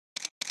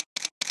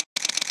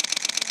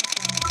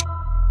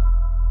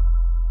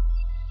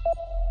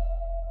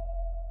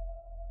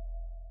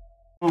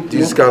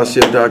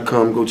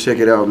JeezyScholarship.com. Go check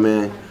it out,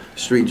 man.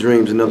 Street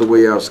Dreams, Another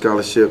Way Out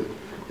Scholarship.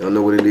 Y'all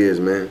know what it is,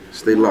 man.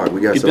 Stay locked.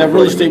 We got Get that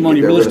real estate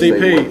money, real estate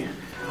paid.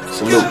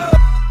 Salute.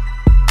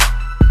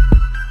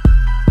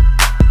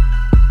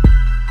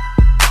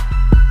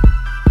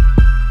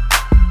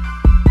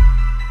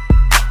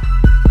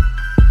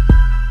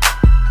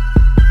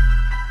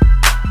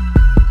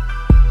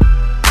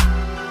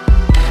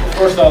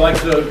 First, I'd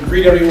like to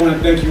greet everyone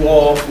and thank you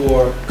all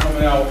for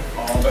coming out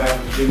on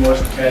behalf of the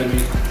Morrison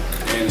Academy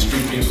and the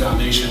Street Dreams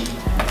Foundation,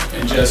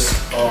 and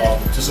just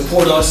to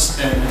support us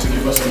and to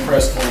give us some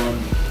press on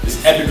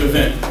this epic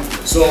event.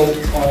 So,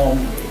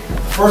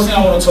 first thing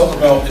I want to talk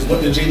about is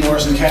what the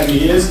Morrison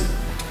Academy is,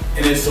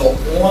 and it's an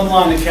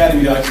online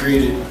academy that I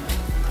created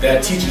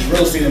that teaches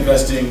real estate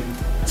investing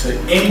to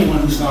anyone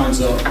who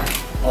signs up.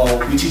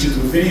 We teach it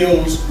through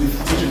videos, we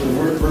teach it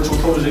through the virtual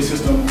protege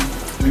system.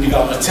 We give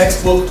out a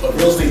textbook, a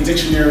real estate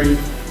dictionary,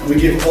 and we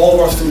give all of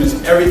our students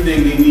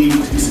everything they need to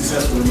be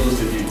successful in real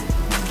estate game.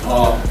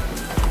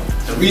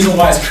 The reason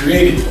why it's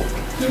created,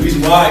 and the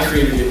reason why I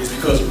created it, is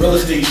because real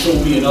estate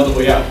showed me another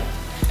way out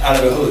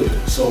of the hood.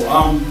 So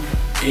I'm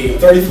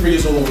 33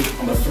 years old,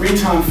 I'm a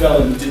 3-time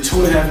felon, did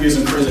 2.5 years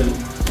in prison,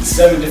 in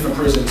 7 different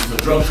prisons for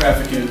drug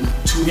trafficking,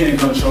 2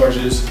 handgun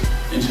charges,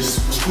 and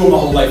just screwed my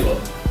whole life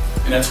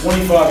up. And at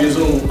 25 years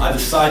old, I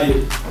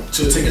decided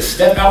to take a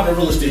step out in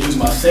real estate, use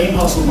my same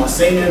hustle, my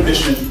same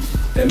ambition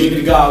that made me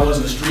the guy I was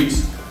in the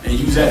streets, and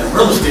use that in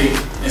real estate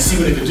and see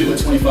what it could do at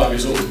 25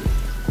 years old.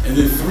 And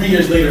then 3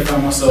 years later, I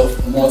found myself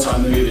a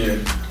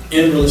multi-millionaire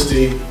in real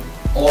estate,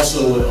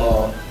 also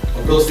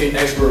a real estate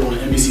expert on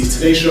NBC's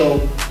Today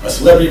Show, a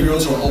celebrity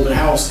realtor on Open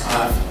House.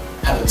 I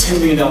have a $10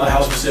 million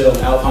house for sale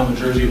in Alpine, New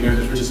Jersey,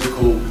 America's richest zip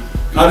code.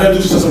 And I've been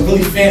able to do some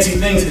really fancy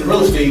things in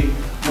real estate,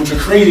 which are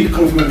crazy,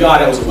 coming from a guy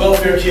that was a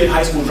welfare kid,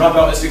 high school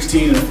dropout at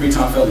 16, and a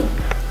 3-time felon.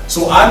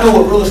 So I know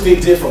what real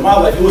estate did for my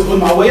life. It was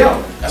my way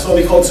out. That's why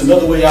we call it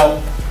Another Way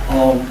Out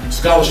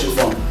Scholarship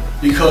Fund,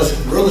 because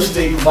real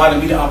estate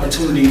provided me the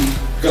opportunity,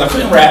 because I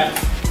couldn't rap,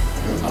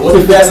 I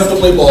wasn't fast enough to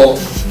play ball,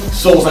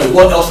 so it was like,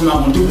 what else am I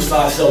going to do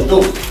besides sell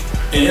dope?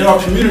 And in our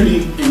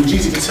community, and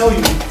Jeezy can tell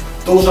you,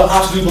 those are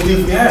options we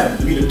believe we have.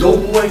 To be the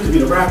dope boy, to be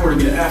the rapper, to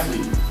be the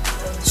athlete.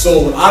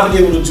 So what I've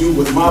been able to do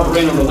with my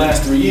brain over the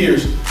last 3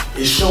 years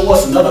is show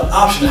us another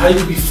option, how you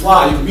can be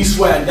fly, you can be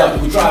swagged out,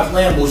 you can drive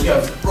Lambos, you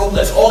have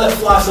Rolex, all that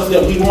fly stuff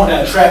that we want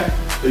to attract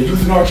the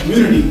youth in our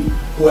community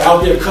who are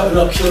out there cutting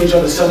up, killing each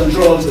other, selling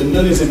drugs, the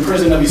millions in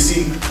prison that we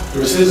see, the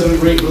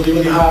recidivism rate really,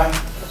 really high.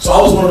 So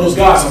I was one of those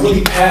guys. I'm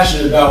really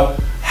passionate about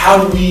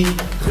how do we,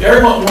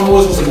 everyone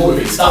always wants to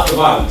motivate, stop the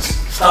violence,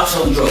 stop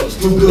selling drugs,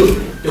 do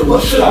good. Then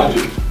what should I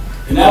do?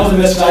 And that was the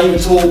message I even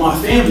told my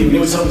family when they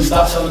were telling me to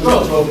stop selling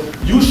drugs. Well,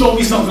 you show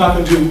me something I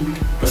can do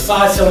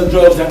besides selling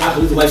drugs that I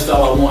can live the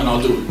lifestyle I want, and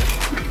I'll do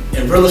it.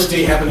 And real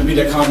estate happened to be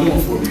that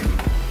conduit for me.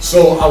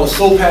 So I was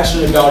so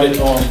passionate about it.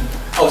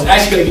 I was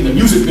actually going to get in the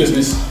music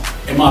business,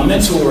 and my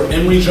mentor,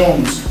 Emory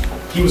Jones,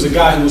 he was a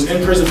guy who was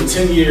in prison for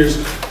 10 years.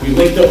 We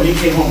linked up when he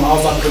came home. I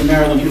was locked up in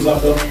Maryland. He was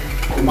locked up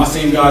with my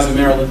same guys in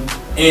Maryland.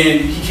 And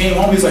he came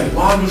home, he's like,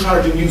 why don't you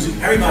try to do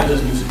music? Everybody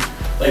does music.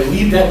 Like,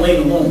 leave that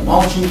lane alone.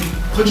 Why don't you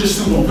put your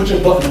suit on, put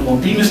your button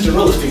on, be Mr.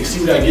 Real Estate,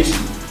 see where that gets you.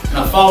 And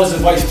I followed his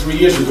advice 3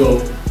 years ago,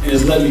 and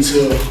it's led me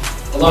to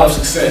a lot of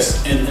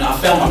success. And I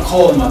found my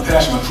calling, my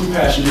passion. My true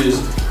passion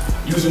is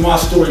using my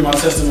story, my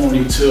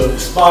testimony to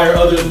inspire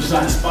others, just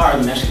not inspire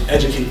them, actually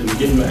educate them and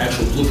give them an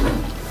actual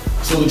blueprint.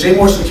 So the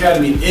Morrison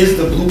Academy is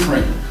the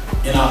blueprint.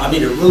 And I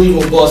made it really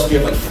robust. We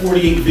have like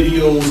 48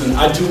 videos, and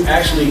I do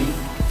actually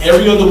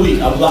every other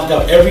week. I blocked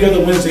out every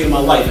other Wednesday of my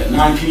life at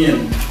 9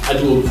 p.m. I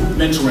do a group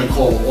mentoring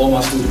call with all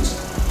my students.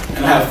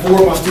 And I have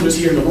 4 of my students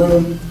here in the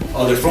room.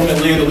 They're from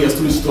Atlanta. We have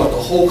students throughout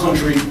the whole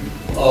country.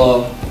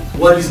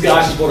 One of these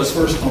guys just bought his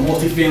first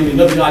multifamily.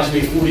 Another guy just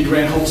made 40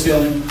 grand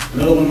wholesaling.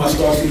 Another one of my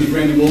star students,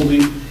 Brandon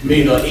Mobley,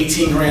 made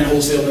 18 grand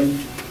wholesaling.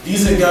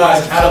 These are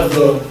guys out of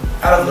the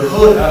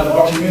hood, out of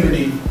our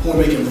community, who are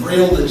making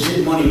real,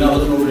 legit money, not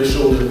looking over their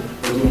shoulder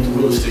or doing through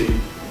real estate.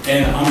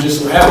 And I'm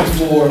just so happy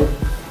for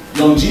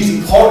Young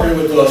Jeezy partnering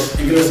with us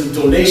and giving us a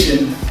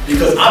donation,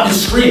 because I've been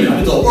screaming. I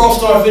did the World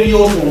Star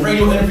videos, doing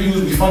radio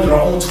interviews. We funded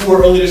our own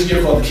tour earlier this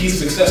year called the Keys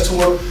to Success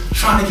Tour,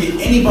 trying to get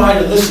anybody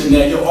to listen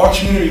that our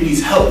community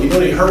needs help. We know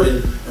they're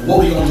hurting, and what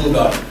are we going to do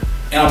about it?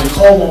 And I've been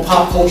calling on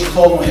pop culture,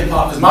 calling on hip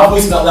hop, because my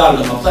voice is not loud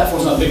enough, my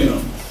platform's not big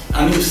enough.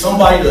 I need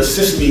somebody to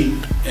assist me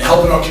in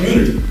helping our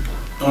community.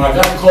 And when I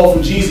got the call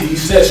from Jeezy, he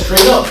said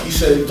straight up, he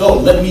said, "Doe,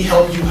 let me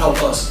help you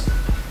help us.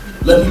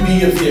 Let me be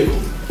your vehicle."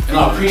 And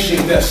I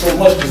appreciate that so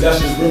much, because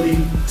that just really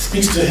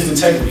speaks to his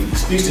integrity. It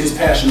speaks to his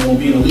passion on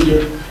being a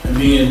leader and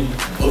being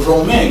a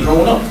grown man,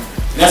 growing up.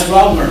 And that's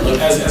what I've learned. Like,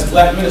 as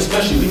black men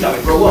especially, we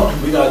gotta grow up.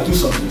 We gotta do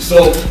something.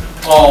 So,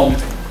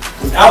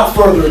 without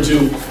further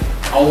ado,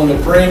 I want to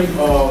bring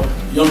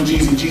Young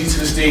Jeezy to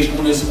the stage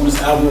on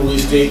this album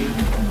release date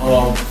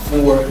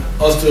for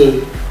us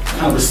to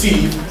kind of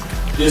receive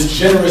this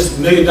generous $1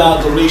 million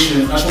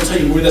donation. I just want to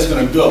tell you where that's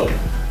going to go.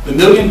 The $1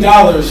 million,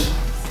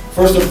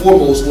 first and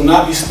foremost, will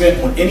not be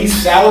spent on any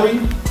salary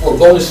or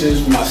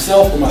bonuses for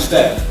myself or my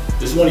staff.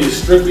 This money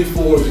is strictly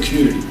for the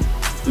community.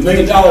 The $1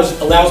 million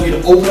allows me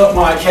to open up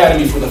my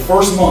academy for the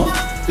first month.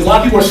 Because a lot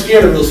of people are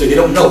scared of real estate. They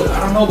don't know it.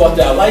 I don't know about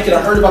that. I like it.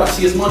 I heard about it. I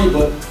see it's money,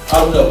 but I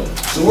don't know.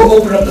 So we're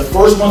opening up the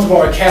first month of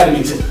our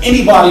academy to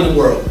anybody in the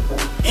world.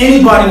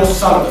 Anybody wants to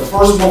sign up. The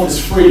first month is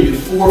free. You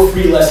get 4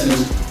 free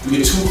lessons. You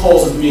get 2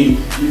 calls with me.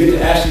 You get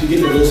to actually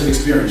get the real estate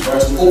experience,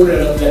 right? So we're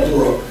opening up that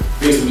door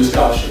based on the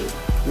scholarship.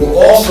 We're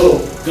also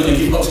going to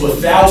give up to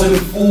 1,000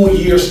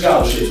 full-year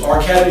scholarships. Our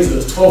academy is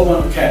a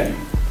 12-month academy.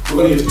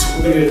 We're going to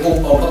get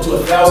up to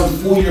 1,000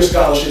 full-year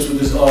scholarships with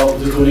this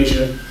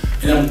donation.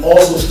 And I'm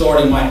also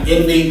starting my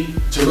inmate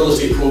to real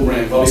estate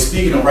program. I'll be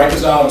speaking at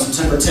Rikers Island on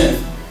September 10th.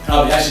 And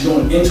I'll be actually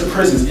going into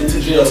prisons, into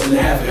jails, into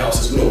halfway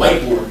houses with a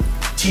whiteboard,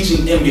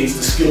 teaching inmates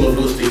the skill of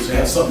real estate so they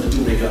have something to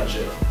do when they get out of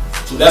jail.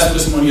 So that's where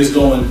this money is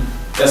going.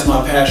 That's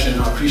my passion.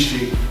 I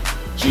appreciate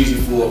Jeezy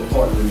for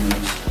partnering with me.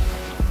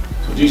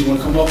 So Jeezy, you want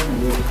to come up?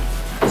 And we'll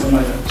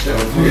somebody else.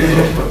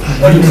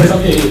 Oh, you say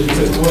something? Yeah, you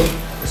say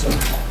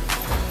something.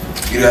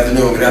 Good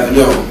afternoon, good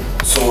afternoon.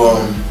 So,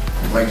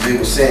 like Jay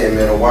was saying,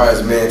 man, a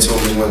wise man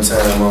told me one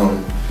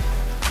time,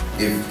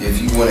 if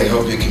you want to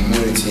help your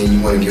community and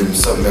you want to give them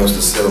something else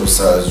to sell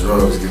besides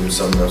drugs, give them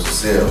something else to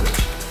sell.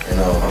 And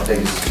I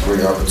think it's a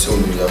great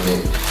opportunity. I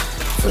mean,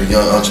 for the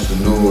young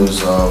entrepreneurs,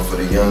 for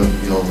the young,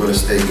 real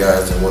estate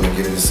guys that want to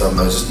get into something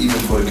else, just even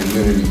for the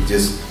community,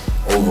 just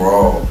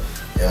overall.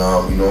 And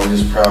I'm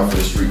just proud for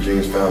the Street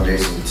Dreams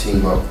Foundation to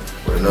team up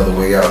with Another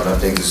Way Out. And I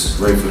think this is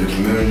great for the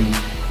community.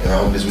 And I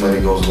hope this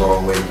money goes a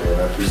long way, man.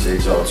 I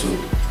appreciate y'all too.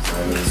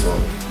 I mean, so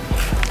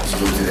let's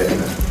go to that,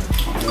 man.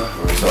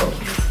 What's up?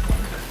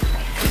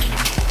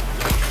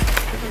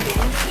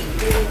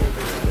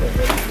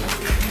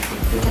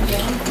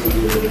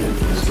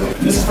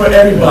 This is for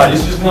everybody.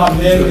 It's just not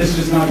men, it's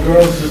just not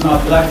girls, it's just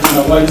not black, it's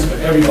not white, it's for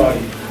everybody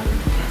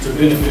to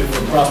benefit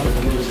from prosper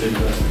from real estate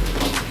investment.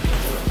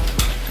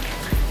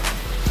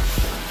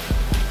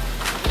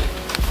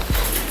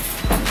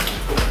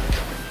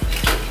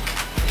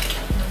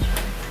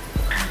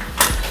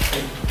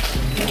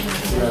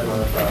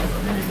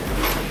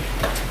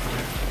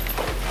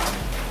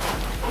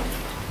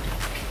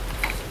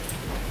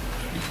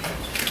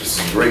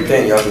 Great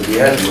thing, y'all can be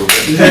happy with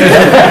it.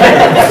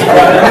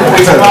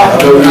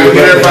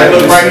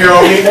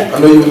 I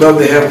know you would love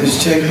to have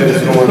this check, but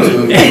it's going to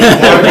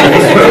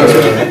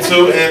 1,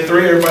 2, and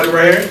 3. Everybody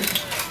right here.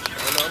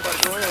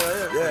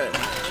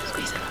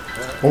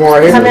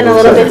 Come in a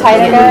little bit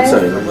tighter, guys.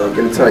 I'm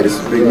getting tight. It's a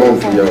big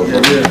moment for y'all.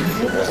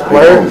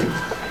 Right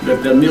here.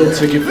 That meal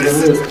ticket for the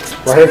hood.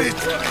 Right here.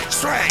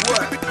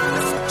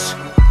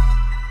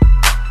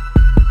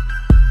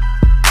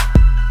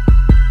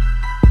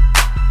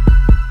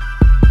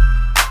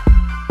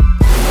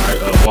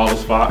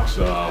 Fox.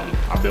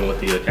 I've been with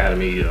the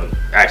academy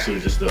actually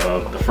just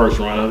the first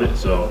run of it,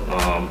 so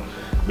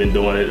been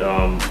doing it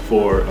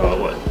for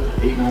what,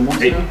 8, 9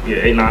 months?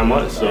 8, 9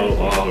 months. So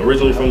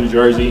originally from New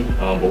Jersey,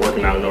 but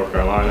working out in North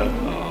Carolina.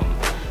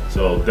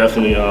 So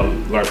definitely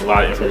learned a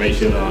lot of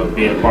information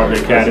being part of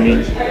the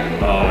academy.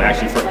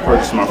 Actually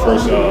purchased my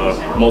first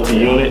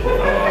multi-unit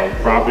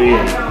property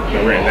and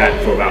been renting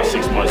that for about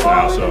 6 months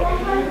now. So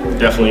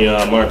definitely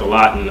learned a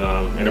lot, and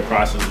in the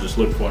process of just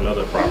looking for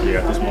another property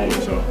at this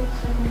moment. So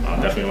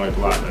definitely learned a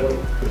lot, man.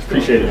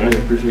 Appreciate it, man.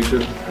 Appreciate you.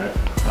 All right.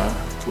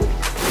 Cool.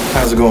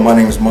 How's it going? My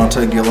name is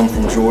Monte Gillum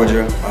from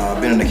Georgia.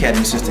 Been in the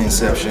academy since the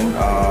inception.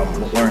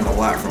 Learned a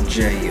lot from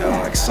Jay.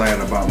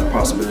 Excited about the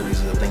possibilities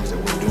of the things that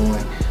we're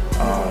doing.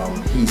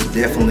 He's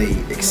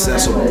definitely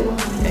accessible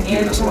and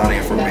giving us a lot of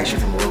information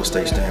from a real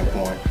estate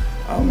standpoint.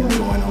 I'm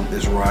enjoying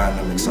this ride and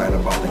I'm excited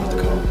about things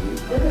to come.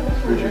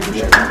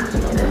 Appreciate it.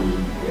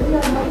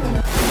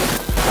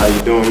 How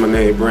you doing? My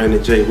name is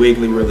Brandon J.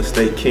 Wigley, Real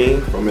Estate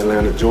King from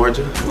Atlanta,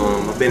 Georgia.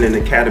 I've been in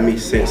the academy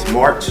since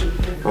March.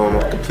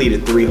 I've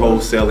completed 3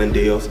 wholesaling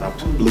deals. I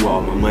blew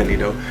all my money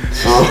though.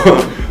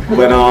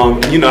 But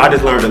I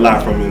just learned a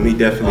lot from him. He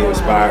definitely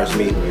inspires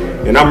me.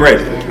 And I'm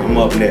ready. I'm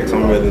up next.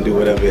 I'm ready to do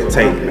whatever it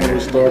takes, man.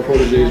 Star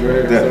Proteges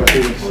right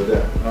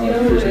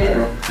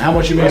here. How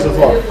much you made so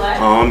far?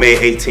 I made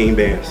 18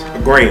 bands.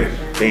 Grand.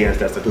 Bands,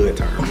 that's a hood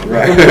term.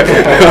 Right.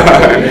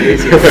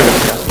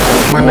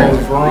 My name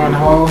is Ron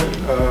Hall.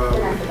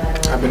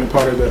 I've been a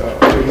part of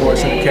the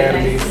Morrison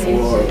Academy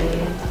for,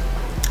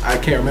 I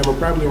can't remember,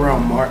 probably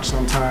around March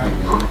sometime.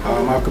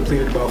 I've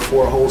completed about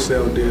 4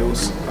 wholesale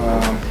deals.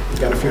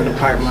 Got a few in the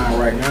pipeline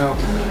right now.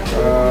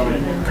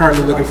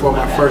 Currently looking for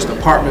my first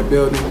apartment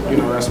building.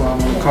 That's why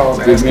I'm on the calls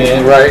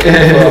asking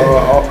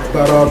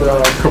about all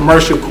the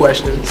commercial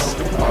questions.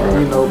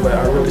 But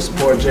I really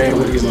support Jay and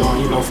what he's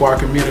doing, for our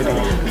community,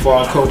 for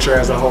our culture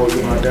as a whole.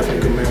 I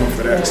definitely commend him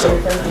for that. So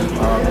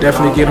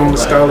definitely get on the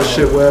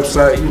scholarship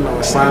website,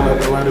 and sign up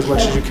and learn as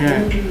much as you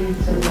can.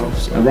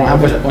 And Ron, how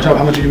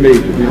much you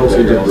made in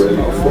wholesale deals?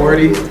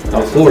 40.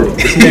 40.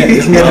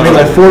 This man made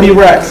like 40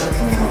 racks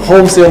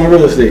wholesale in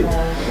real estate.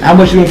 How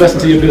much you invest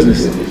into your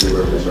business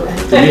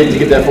to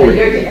get that 40?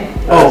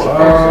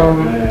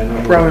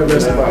 I probably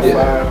invested about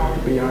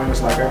 5, to be honest.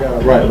 It's like I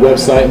got Right,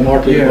 website,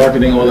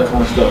 marketing, all that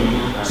kind of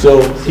stuff.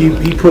 So he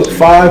put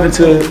 $5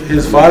 into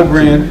his $5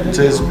 grand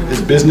into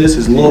his business,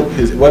 his look,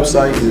 his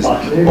website,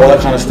 all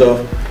that kind of stuff.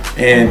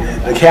 And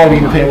the Academy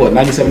been paying what,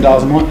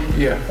 $97 a month?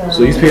 Yeah.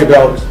 So he's paid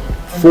about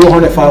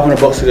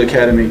 $400-500 to the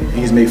Academy. And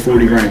he's made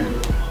 40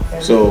 grand.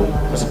 So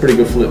that's a pretty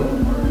good flip.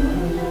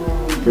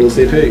 Real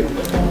estate paid.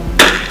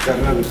 Got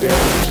another thing.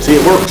 See,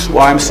 it works.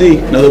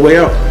 YMC, another way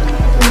out.